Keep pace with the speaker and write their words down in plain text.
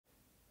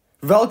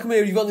Welcome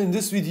everyone. In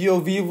this video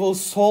we will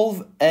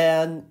solve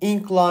an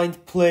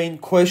inclined plane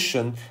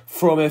question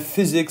from a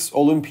physics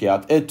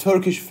Olympiad, a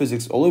Turkish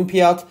physics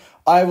Olympiad.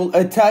 I will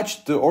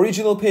attach the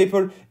original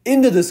paper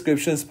in the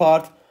descriptions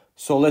part.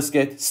 So let's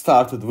get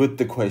started with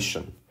the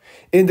question.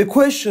 In the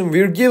question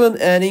we're given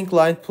an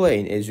inclined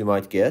plane, as you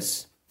might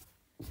guess.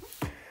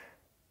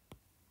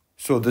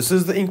 So this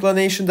is the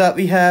inclination that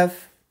we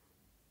have.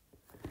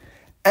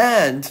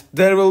 And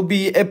there will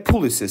be a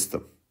pulley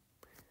system.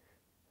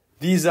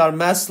 These are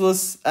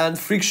massless and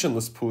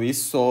frictionless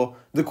pulleys, so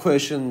the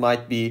question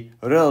might be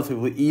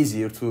relatively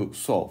easier to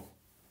solve.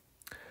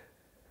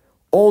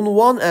 On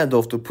one end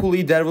of the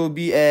pulley, there will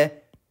be a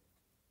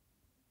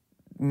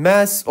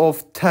mass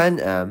of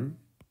 10 m.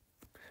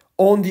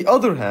 On the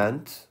other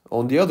hand,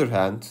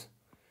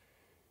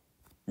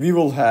 we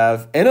will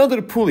have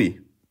another pulley.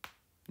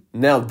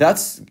 Now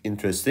that's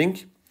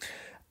interesting.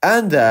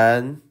 And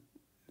then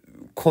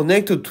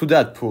connected to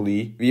that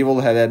pulley, we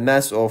will have a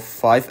mass of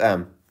 5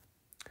 m.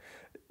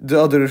 The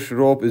other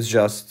rope is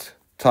just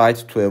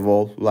tied to a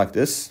wall like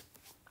this.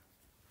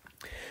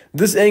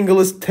 This angle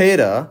is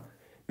theta.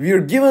 We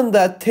are given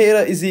that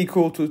theta is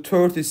equal to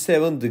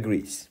 37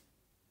 degrees.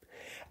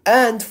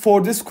 And for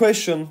this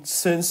question,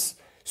 since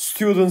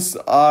students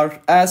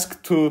are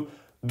asked to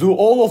do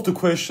all of the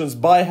questions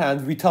by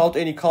hand without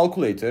any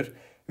calculator,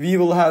 we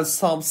will have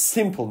some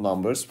simple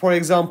numbers. For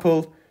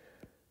example,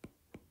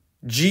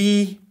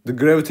 G, the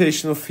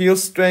gravitational field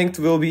strength,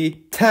 will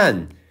be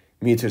 10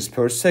 meters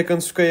per second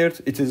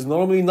squared. It is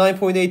normally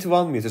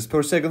 9.81 meters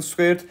per second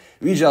squared.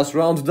 We just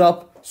rounded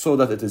up so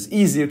that it is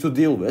easier to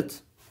deal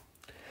with.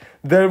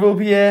 There will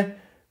be a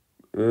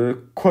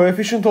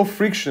coefficient of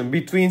friction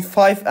between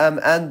 5m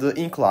and the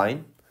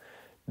incline.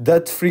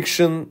 That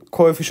friction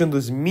coefficient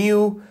is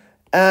mu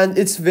and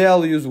its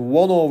value is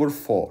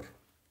 1/4.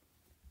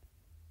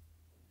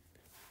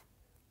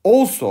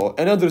 Also,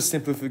 another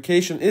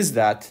simplification is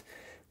that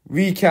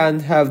we can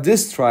have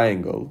this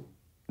triangle.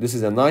 This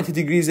is a 90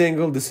 degrees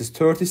angle, this is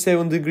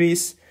 37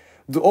 degrees.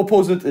 The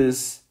opposite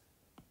is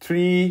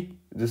 3,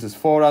 this is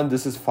 4, and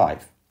this is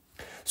 5.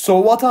 So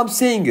what I'm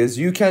saying is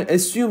you can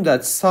assume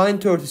that sine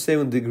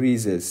 37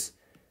 degrees is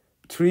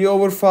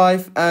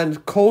 3/5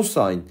 and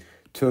cosine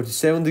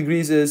 37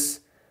 degrees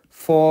is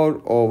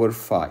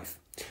 4/5.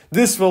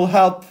 This will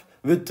help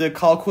with the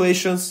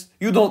calculations.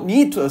 You don't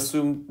need to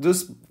assume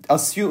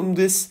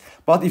this,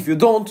 but if you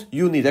don't,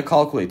 you need a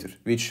calculator,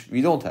 which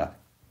we don't have.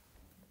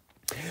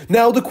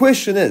 Now the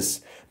question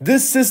is,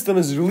 this system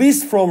is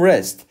released from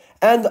rest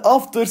and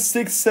after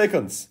 6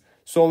 seconds.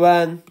 So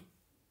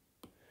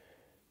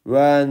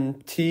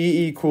when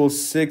t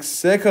equals 6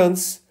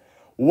 seconds,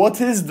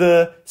 what is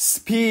the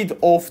speed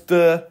of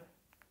the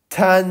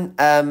 10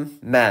 m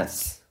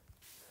mass?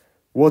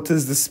 What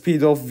is the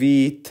speed of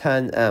v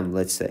 10 m,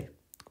 let's say,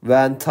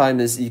 when time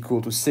is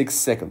equal to 6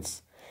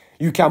 seconds?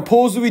 You can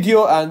pause the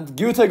video and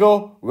give it a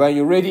go. When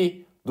you're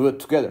ready, do it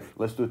together.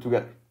 Let's do it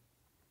together.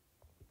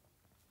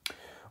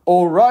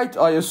 Alright,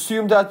 I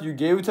assume that you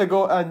gave it a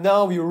go and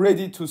now you're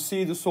ready to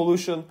see the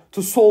solution,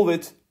 to solve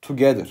it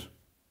together.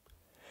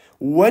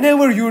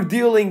 Whenever you're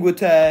dealing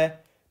with a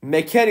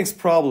mechanics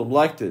problem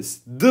like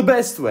this, the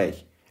best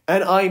way,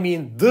 and I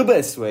mean the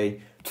best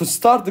way, to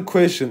start the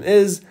question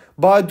is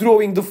by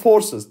drawing the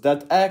forces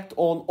that act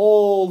on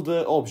all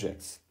the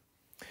objects.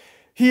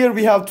 Here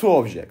we have two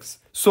objects.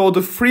 So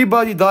the free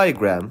body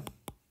diagram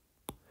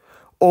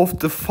of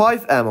the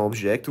 5m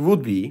object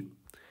would be,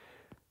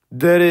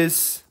 there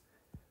is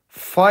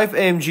 5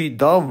 mg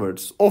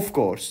downwards. Of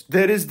course,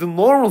 there is the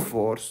normal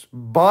force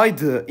by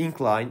the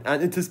incline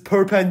and it is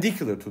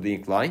perpendicular to the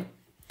incline.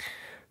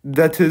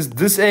 That is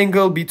this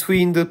angle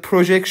between the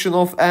projection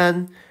of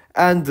n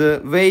and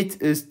the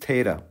weight is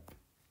theta.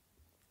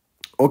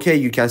 Okay,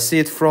 you can see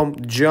it from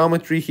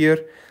geometry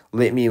here.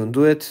 Let me even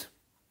do it.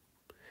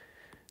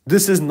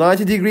 This is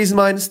 90 degrees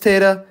minus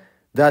theta.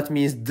 That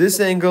means this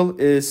angle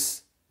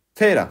is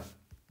theta.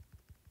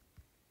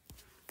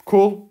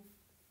 Cool.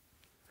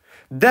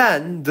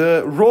 Then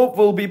the rope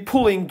will be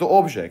pulling the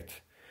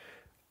object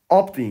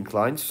up the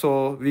incline.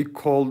 So we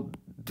call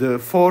the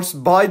force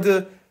by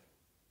the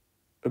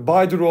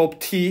rope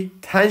T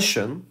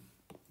tension.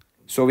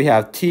 So we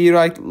have T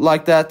right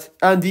like that.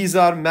 And these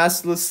are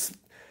massless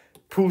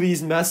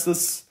pulleys,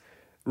 massless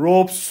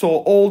ropes. So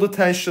all the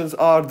tensions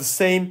are the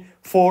same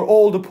for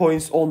all the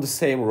points on the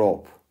same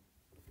rope.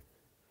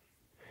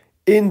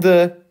 In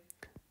the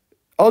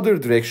other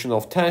direction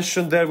of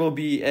tension, there will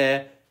be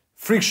a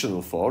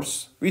frictional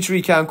force, which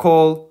we can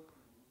call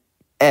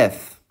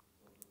F.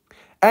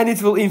 And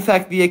it will in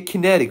fact be a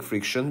kinetic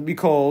friction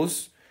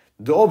because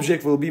the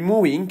object will be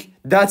moving.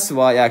 That's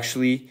why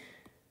actually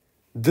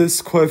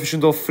this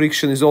coefficient of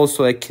friction is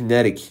also a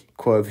kinetic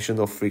coefficient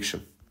of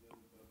friction.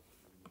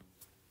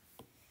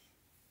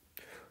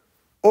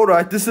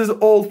 Alright, this is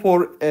all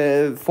for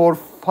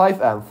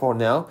 5m for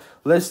now.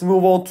 Let's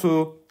move on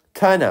to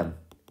 10m.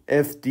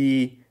 F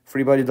the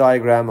free body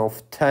diagram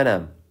of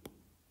 10m.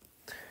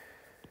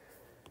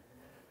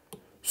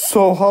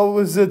 So how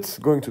is it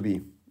going to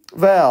be?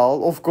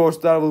 Well, of course,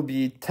 there will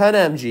be 10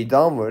 mg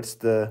downwards,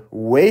 the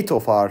weight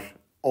of our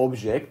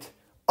object.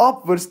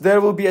 Upwards, there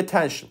will be a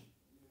tension.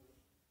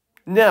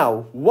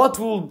 Now, what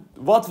will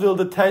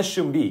the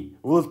tension be?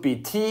 Will it be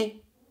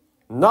T?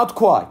 Not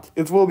quite.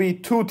 It will be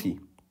 2T.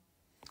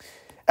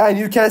 And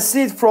you can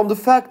see it from the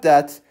fact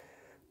that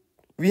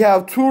we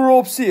have two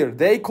ropes here.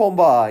 They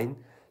combine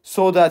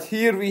so that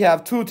here we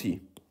have 2T.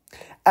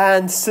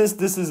 And since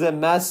this is a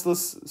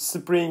massless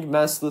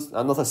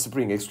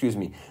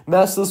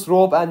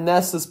rope and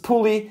massless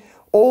pulley,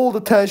 all the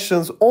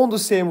tensions on the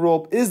same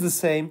rope is the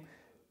same.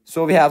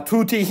 So we have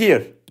 2T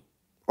here.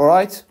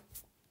 Alright?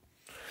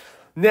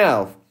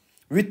 Now,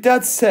 with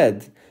that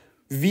said,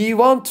 we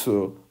want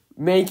to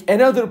make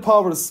another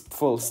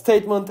powerful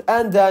statement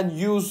and then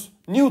use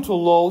Newton's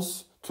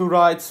laws to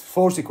write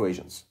force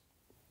equations.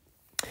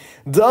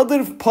 The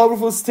other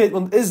powerful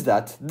statement is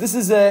that this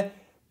is a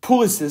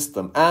pulley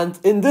system, and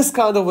in this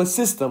kind of a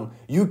system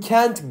you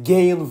can't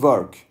gain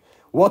work.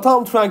 What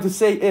I'm trying to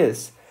say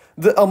is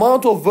the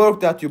amount of work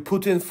that you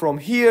put in from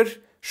here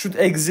should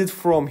exit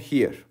from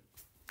here.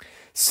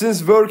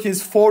 Since work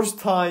is force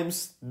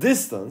times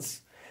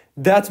distance,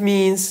 that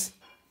means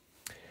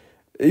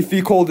if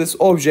we call this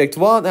object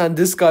 1 and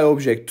this guy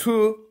object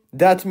 2,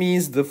 that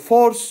means the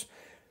force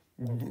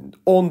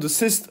on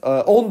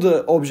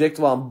the object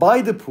 1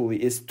 by the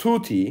pulley is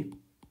 2T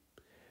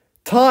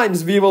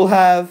times we will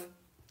have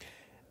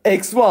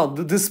x1,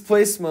 the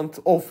displacement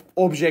of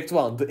object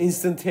 1, the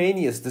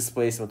instantaneous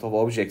displacement of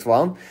object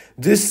 1.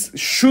 This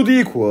should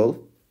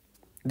equal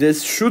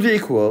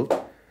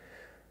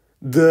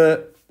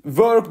the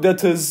work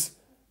that is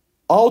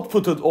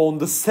outputted on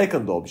the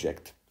second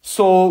object.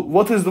 So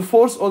what is the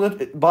force on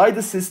it by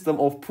the system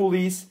of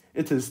pulleys?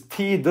 It is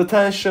T, the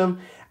tension,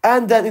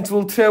 and then it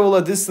will travel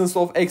a distance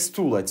of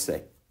x2, let's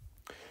say.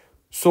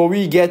 So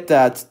we get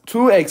that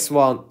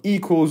 2x1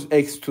 equals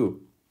x2.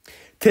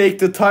 Take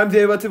the time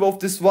derivative of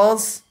this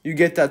once, you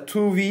get that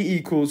 2v1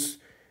 equals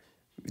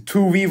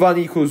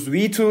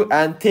v2,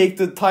 and take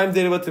the time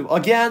derivative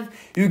again,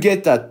 you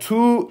get that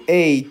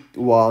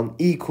 2a1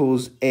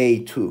 equals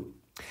a2.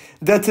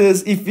 That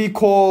is, if we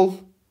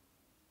call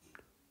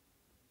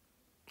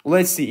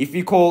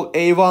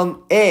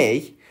a1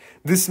 a,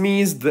 this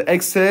means the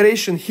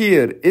acceleration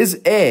here is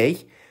a,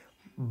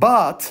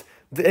 but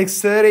the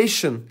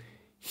acceleration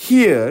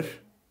here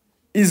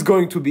is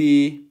going to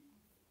be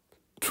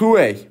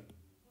 2a.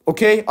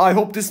 Okay, I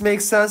hope this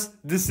makes sense.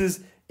 This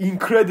is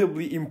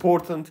incredibly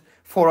important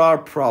for our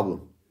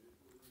problem.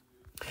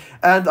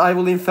 And I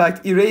will in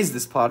fact erase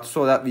this part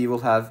so that we will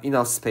have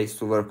enough space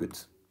to work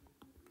with.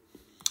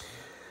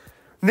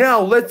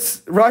 Now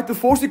let's write the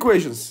force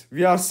equations.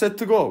 We are set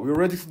to go. We're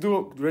ready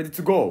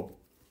to go.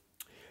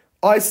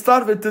 I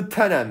start with the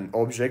 10m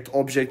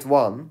object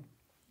 1.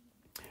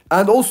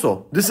 And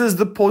also, this is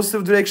the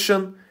positive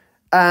direction.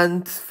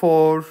 And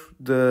for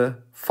the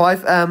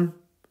 5m,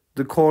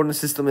 the coordinate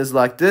system is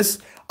like this.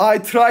 I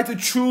try to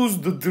choose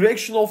the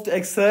direction of the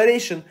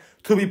acceleration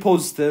to be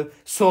positive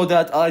so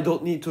that I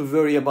don't need to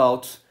worry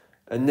about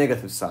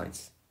negative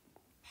signs.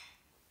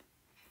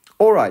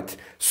 Alright,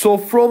 so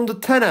from the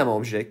 10m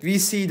object, we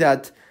see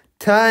that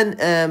 10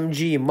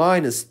 mg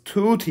minus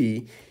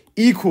 2t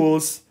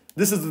equals,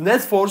 this is the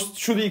net force,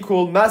 should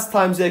equal mass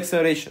times the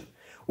acceleration.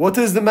 What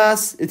is the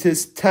mass? It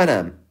is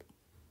 10m.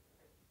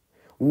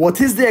 What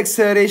is the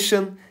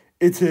acceleration?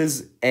 It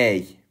is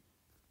a.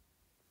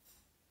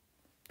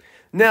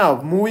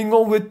 Now, moving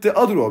on with the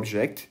other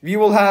object, we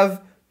will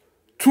have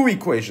two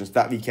equations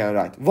that we can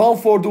write. One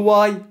for the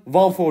y,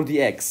 one for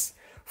the x.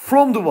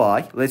 From the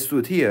y, let's do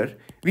it here,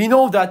 we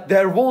know that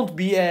there won't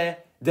be an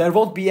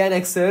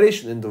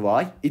acceleration in the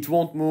y. It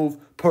won't move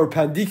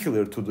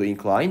perpendicular to the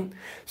incline.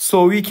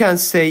 So we can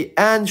say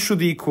n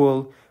should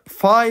equal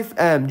 5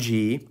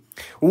 mg.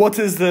 What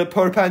is the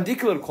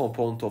perpendicular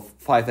component of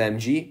 5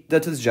 mg?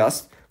 That is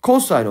just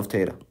cosine of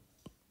theta.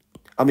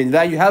 I mean,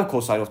 when you have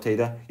cosine of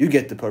theta, you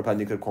get the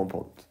perpendicular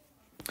component.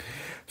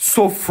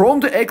 So from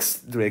the x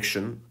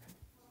direction,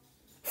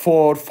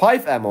 for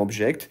 5m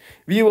object,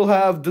 we will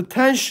have the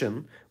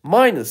tension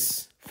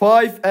minus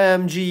 5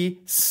 mg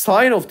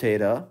sine of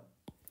theta,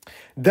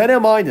 then a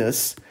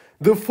minus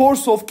the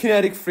force of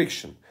kinetic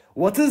friction.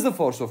 What is the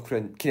force of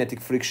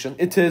kinetic friction?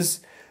 It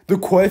is the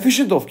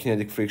coefficient of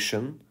kinetic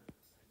friction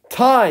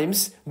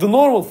times the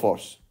normal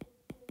force.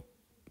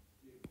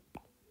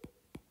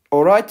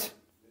 Alright?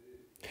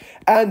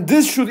 And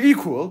this should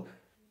equal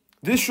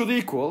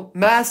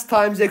mass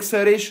times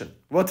acceleration.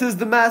 What is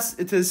the mass?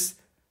 It is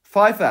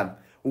 5m.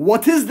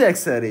 What is the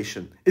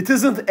acceleration? It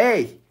isn't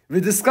a.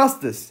 We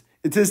discussed this.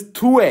 It is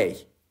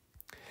 2a.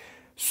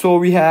 So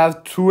we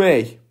have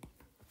 2a.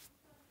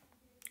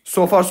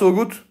 So far so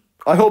good?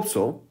 I hope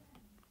so.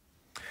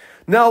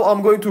 Now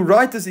I'm going to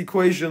write this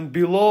equation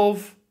below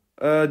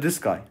this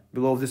guy,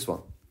 below this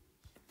one.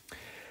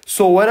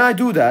 So when I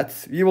do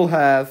that, we will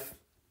have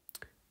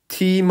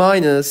t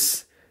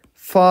minus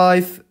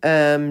 5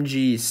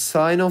 mg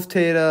sine of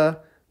theta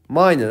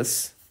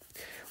minus,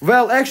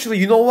 well, actually,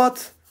 you know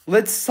what?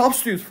 Let's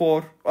substitute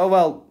for,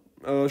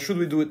 should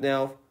we do it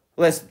now?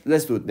 Let's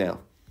do it now.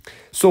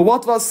 So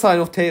what was sine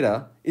of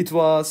theta? It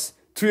was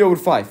 3 over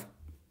 5.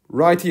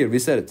 Right here, we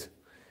said it.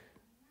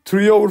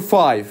 3 over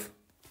 5.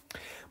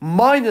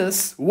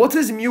 Minus, what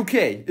is mu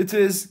k? It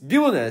is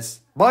given as,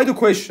 by the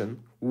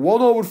question,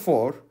 1 over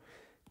 4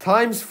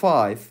 times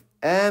 5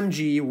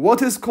 mg.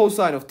 What is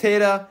cosine of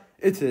theta?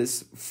 It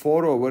is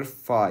 4 over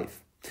 5.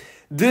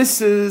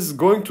 This is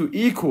going to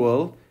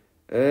equal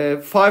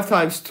 5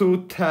 times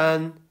 2,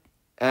 10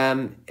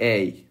 ma.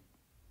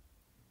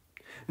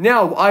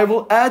 Now, I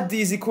will add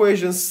these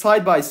equations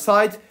side by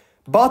side,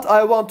 but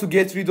I want to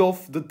get rid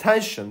of the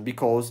tension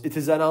because it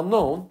is an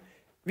unknown.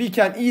 We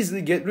can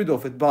easily get rid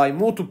of it by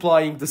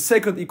multiplying the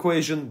second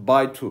equation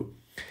by 2.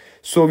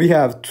 So we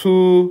have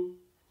 2,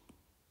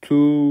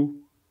 2,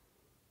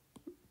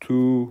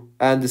 2,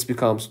 and this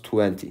becomes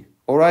 20.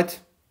 Alright?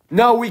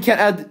 Now we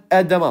can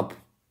add them up.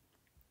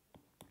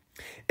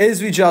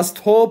 As we just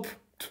hoped,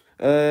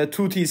 2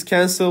 t's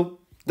cancel.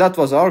 That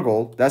was our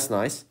goal. That's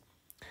nice.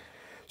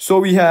 So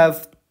we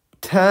have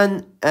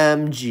 10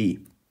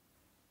 mg.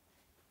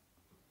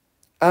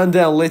 And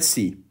then let's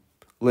see.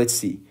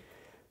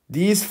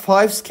 These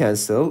 5's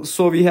cancel.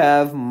 So we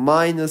have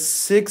minus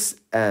 6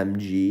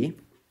 mg.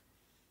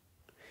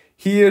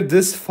 Here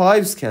this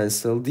 5's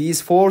cancel.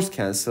 These 4's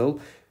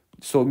cancel.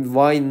 So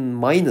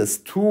minus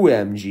 2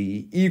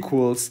 mg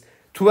equals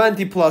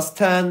 20 plus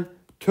 10,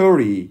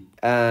 30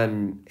 ma.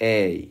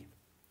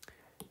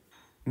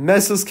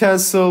 Masses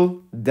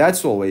cancel.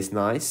 That's always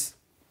nice.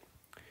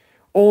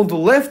 On the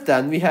left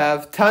then we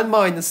have 10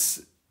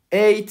 minus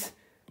 8,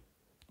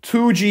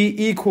 2g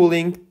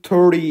equaling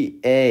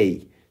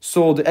 30a.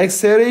 So the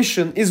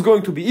acceleration is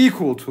going to be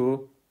equal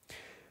to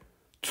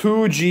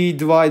 2g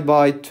divided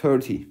by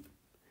 30.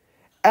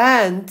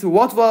 And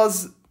what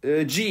was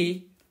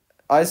g?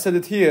 I said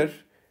it here.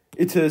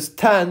 It is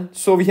 10.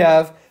 So we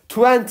have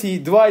 20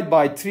 divided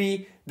by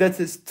 3. That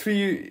is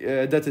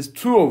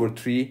 2 over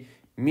 3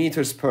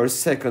 meters per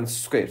second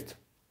squared.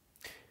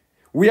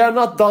 We are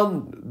not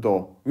done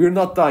though. We are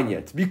not done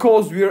yet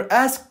because we are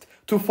asked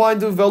to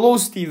find the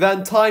velocity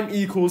when time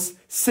equals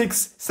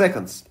 6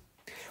 seconds.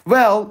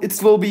 Well,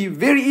 it will be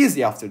very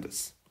easy after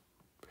this.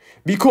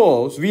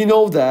 Because we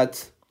know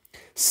that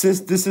since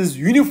this is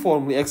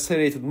uniformly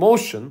accelerated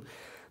motion,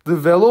 the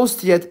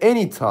velocity at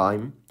any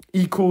time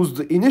equals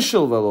the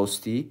initial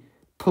velocity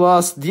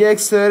plus the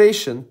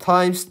acceleration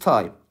times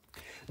time.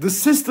 The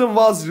system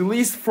was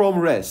released from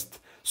rest,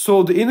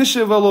 so the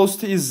initial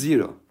velocity is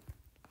 0.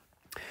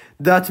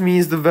 That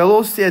means the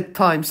velocity at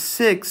time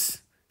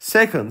 6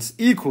 seconds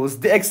equals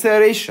the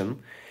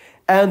acceleration,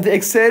 and the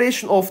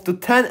acceleration of the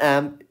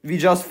 10m we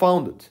just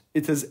found it.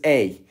 It is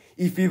a.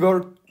 If we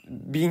were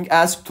being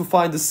asked to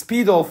find the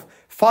speed of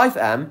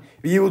 5m,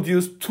 we would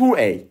use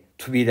 2a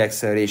to be the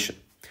acceleration.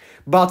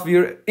 But we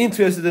are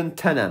interested in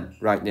 10m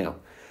right now.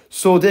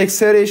 So the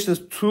acceleration is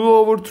 2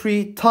 over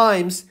 3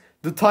 times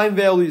the time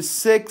value is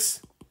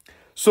 6.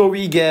 So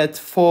we get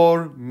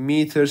 4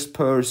 meters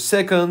per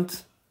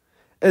second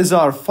as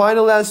our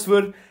final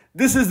answer.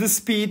 This is the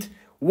speed.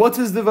 What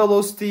is the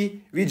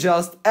velocity? We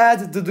just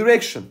add the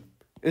direction.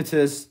 It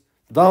is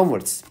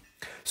downwards.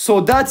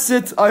 So that's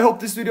it. I hope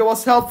this video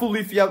was helpful.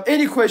 If you have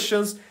any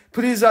questions,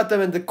 please write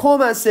them in the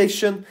comment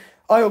section.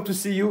 I hope to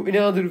see you in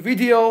another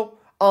video.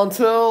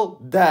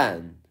 Until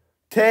then,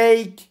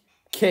 take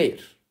care.